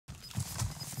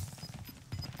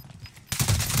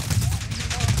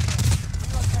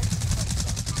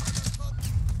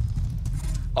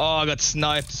Oh, I got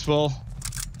sniped as well.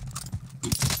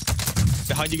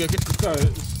 Behind you,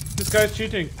 Gurkin. This guy's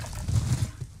cheating.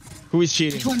 Who is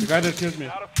cheating? The guy that killed me.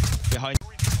 Behind.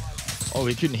 Oh,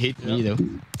 he couldn't hit me though.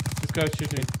 This guy's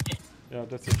cheating. Yeah,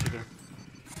 that's a cheater.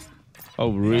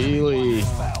 Oh, really?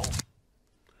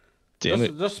 Damn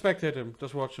it. Just spectate him.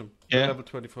 Just watch him. Yeah. Level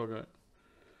 24 guy.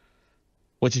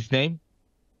 What's his name?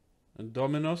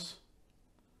 Indominus.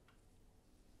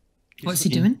 What's he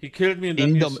doing? He killed me and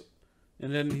then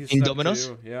he Indominus?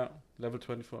 snapped to you. Yeah, level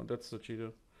 24. That's the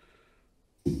cheater.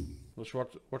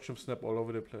 Watch him snap all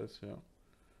over the place. Yeah.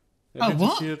 Oh, did you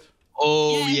what? see it?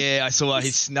 Oh yeah, I saw he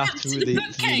snapped through the.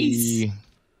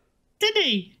 Did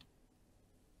he?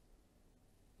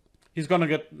 He's gonna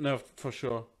get nerfed for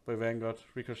sure by Vanguard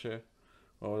Ricochet.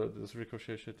 Oh, this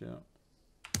Ricochet shit, yeah.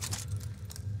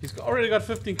 He's already got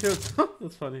 15 kills.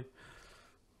 That's funny.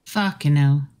 Fucking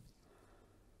hell.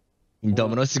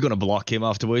 Indominus is gonna block him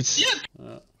afterwards.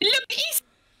 Look,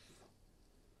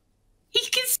 he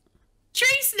can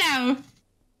trace now.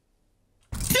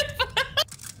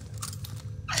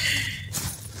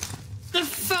 The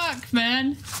fuck,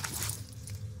 man?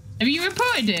 Have you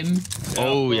reported him?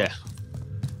 Oh yeah.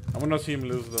 I wanna see him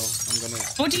lose though. I'm gonna.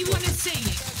 What do you want to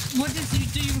see? What do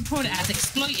you report it as?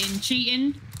 Exploiting,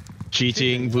 cheating?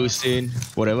 Cheating, boosting,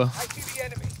 whatever. I see the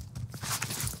enemy.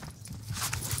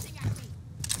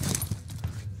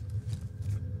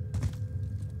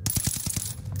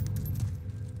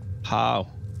 How?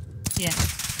 Yeah.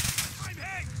 I'm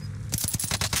hit.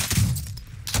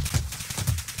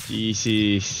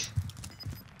 Jesus.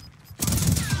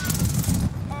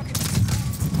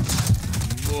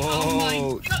 Whoa. Oh my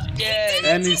god. Yeah.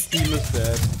 And his team is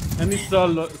dead. And he's still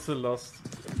lost.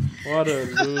 What a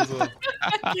loser.